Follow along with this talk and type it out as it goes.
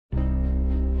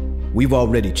We've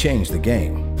already changed the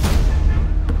game.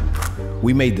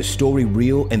 We made the story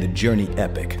real and the journey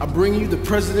epic. I bring you the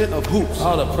president of hoops.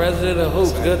 Oh, the president of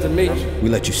hoops. Good to meet you. We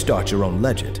let you start your own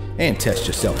legend and test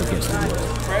yourself against the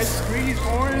world. Fresh squeezed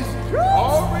orange juice.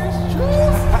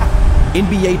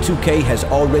 NBA 2K has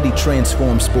already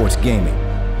transformed sports gaming,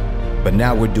 but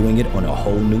now we're doing it on a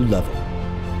whole new level.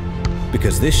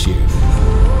 Because this year,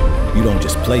 you don't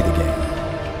just play the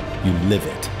game, you live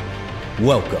it.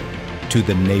 Welcome to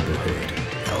the neighborhood.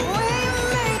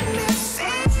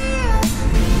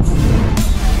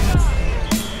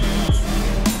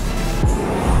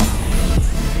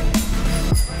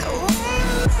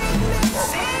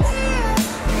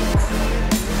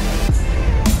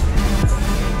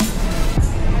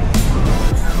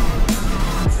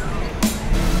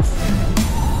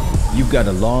 You've got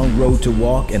a long road to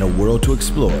walk and a world to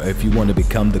explore if you want to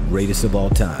become the greatest of all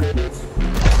time.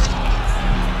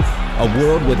 A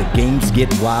world where the games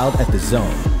get wild at the zone.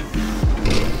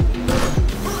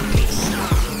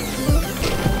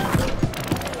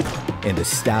 And the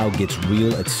style gets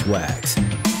real at Swags.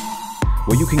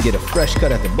 Where you can get a fresh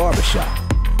cut at the barbershop.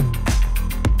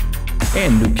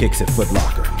 And new kicks at Foot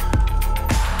Locker.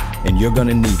 And you're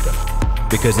gonna need them.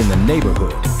 Because in the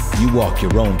neighborhood, you walk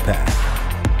your own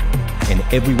path. And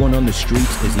everyone on the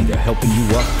streets is either helping you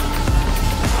up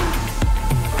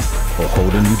or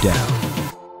holding you down.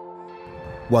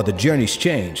 While the journey's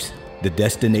changed, the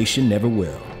destination never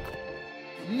will.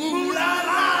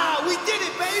 Moolah! We did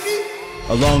it, baby!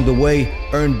 Along the way,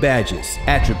 earn badges,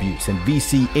 attributes, and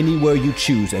VC anywhere you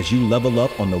choose as you level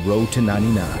up on the road to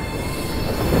 99.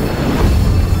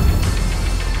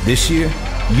 This year,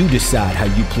 you decide how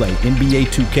you play NBA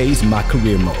 2K's My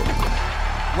Career Mode.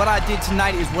 What I did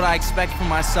tonight is what I expect from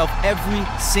myself every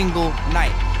single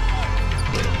night.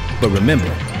 But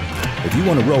remember, if you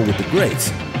want to roll with the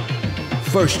greats,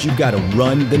 first you gotta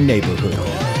run the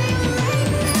neighborhood.